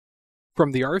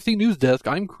From the RFC News Desk,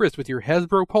 I'm Chris with your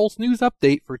Hasbro Pulse News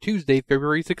Update for Tuesday,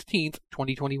 February 16th,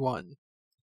 2021.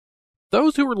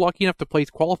 Those who were lucky enough to place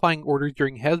qualifying orders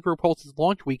during Hasbro Pulse's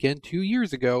launch weekend 2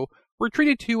 years ago were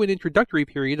treated to an introductory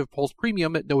period of Pulse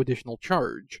Premium at no additional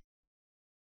charge.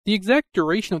 The exact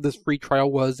duration of this free trial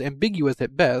was ambiguous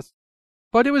at best,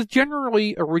 but it was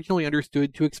generally originally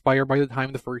understood to expire by the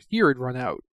time the first year had run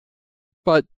out.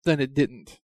 But then it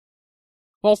didn't.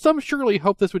 While some surely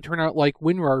hoped this would turn out like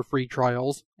WinRAR free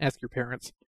trials, ask your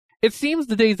parents, it seems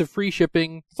the days of free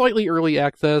shipping, slightly early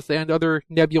access, and other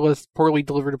nebulous, poorly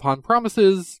delivered upon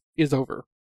promises is over.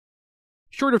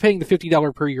 Short of paying the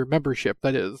 $50 per year membership,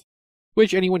 that is,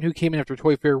 which anyone who came in after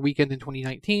Toy Fair weekend in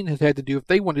 2019 has had to do if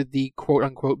they wanted the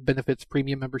quote-unquote benefits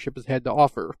premium membership has had to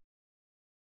offer.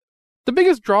 The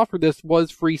biggest draw for this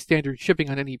was free standard shipping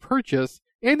on any purchase,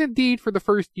 and indeed for the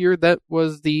first year that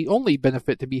was the only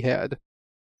benefit to be had.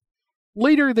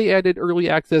 Later, they added early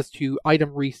access to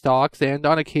item restocks and,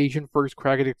 on occasion, first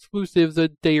crack at exclusives a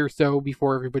day or so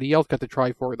before everybody else got to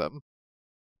try for them.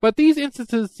 But these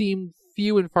instances seemed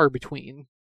few and far between.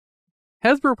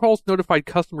 Hasbro Pulse notified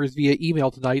customers via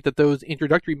email tonight that those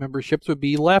introductory memberships would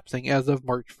be lapsing as of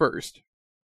March 1st.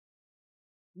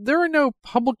 There are no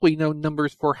publicly known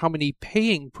numbers for how many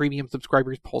paying premium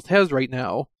subscribers Pulse has right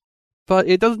now, but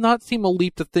it does not seem a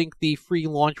leap to think the free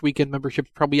launch weekend memberships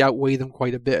probably outweigh them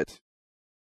quite a bit.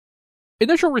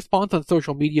 Initial response on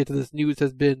social media to this news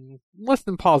has been less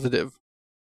than positive.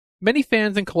 Many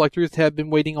fans and collectors have been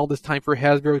waiting all this time for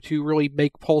Hasbro to really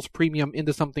make Pulse Premium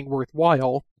into something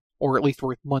worthwhile, or at least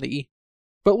worth money,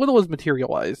 but little has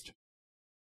materialized.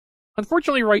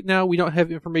 Unfortunately, right now, we don't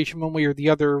have information one way or the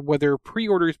other whether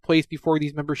pre-orders placed before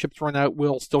these memberships run out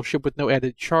will still ship with no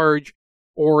added charge,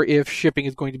 or if shipping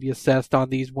is going to be assessed on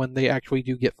these when they actually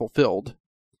do get fulfilled.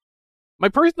 My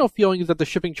personal feeling is that the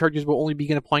shipping charges will only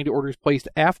begin applying to orders placed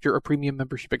after a premium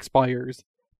membership expires,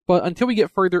 but until we get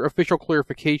further official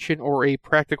clarification or a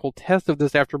practical test of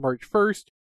this after March 1st,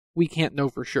 we can't know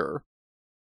for sure.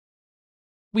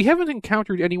 We haven't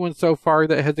encountered anyone so far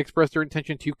that has expressed their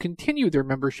intention to continue their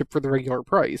membership for the regular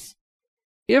price.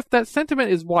 If that sentiment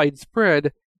is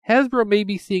widespread, Hasbro may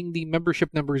be seeing the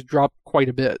membership numbers drop quite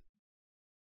a bit.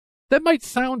 That might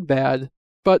sound bad,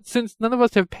 but since none of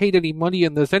us have paid any money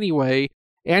in this anyway,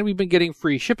 and we've been getting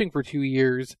free shipping for 2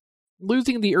 years,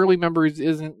 losing the early members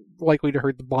isn't likely to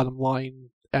hurt the bottom line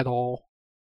at all.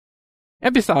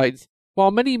 And besides,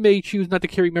 while many may choose not to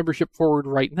carry membership forward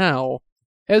right now,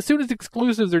 as soon as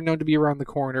exclusives are known to be around the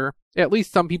corner, at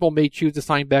least some people may choose to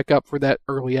sign back up for that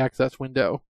early access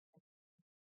window.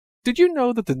 Did you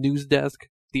know that the News Desk,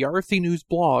 the RFC News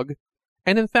blog,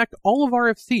 and in fact all of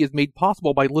RFC is made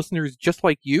possible by listeners just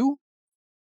like you?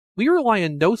 We rely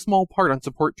in no small part on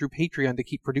support through Patreon to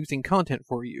keep producing content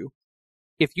for you.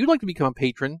 If you'd like to become a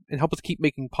patron and help us keep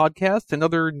making podcasts and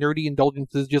other nerdy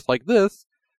indulgences just like this,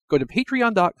 go to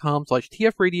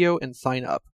patreon.com/tfradio and sign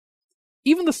up.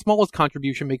 Even the smallest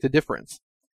contribution makes a difference,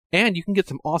 and you can get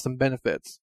some awesome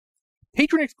benefits.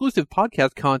 Patron-exclusive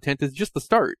podcast content is just the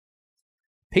start.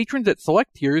 Patrons at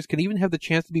select tiers can even have the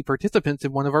chance to be participants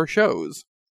in one of our shows.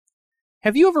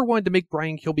 Have you ever wanted to make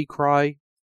Brian Kilby cry?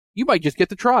 You might just get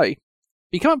to try.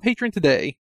 Become a patron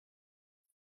today.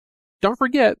 Don't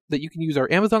forget that you can use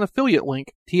our Amazon affiliate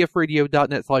link,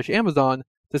 tfradio.net/Amazon,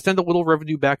 to send a little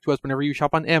revenue back to us whenever you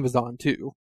shop on Amazon,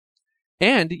 too.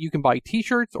 And you can buy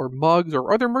t-shirts or mugs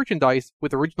or other merchandise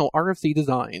with original RFC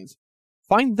designs.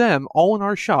 Find them all in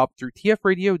our shop through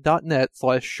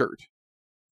tfradio.net/shirt.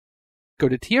 Go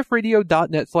to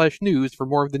tfradio.net/news for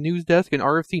more of the News Desk and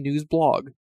RFC News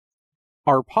blog.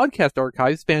 Our podcast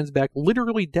archive spans back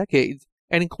literally decades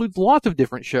and includes lots of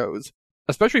different shows,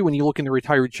 especially when you look in the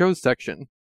retired shows section.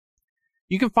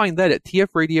 You can find that at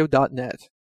tfradio.net.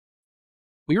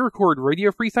 We record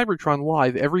Radio Free Cybertron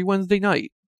live every Wednesday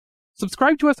night.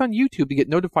 Subscribe to us on YouTube to get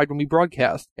notified when we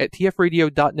broadcast at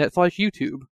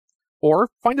tfradio.net/YouTube. Or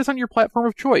find us on your platform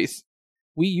of choice.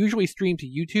 We usually stream to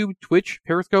YouTube, Twitch,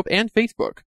 Periscope, and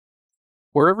Facebook.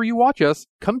 Wherever you watch us,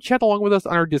 come chat along with us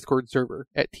on our Discord server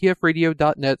at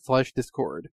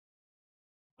tfradio.net/Discord.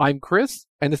 I'm Chris,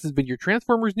 and this has been your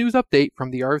Transformers News Update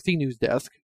from the RFC News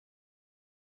Desk.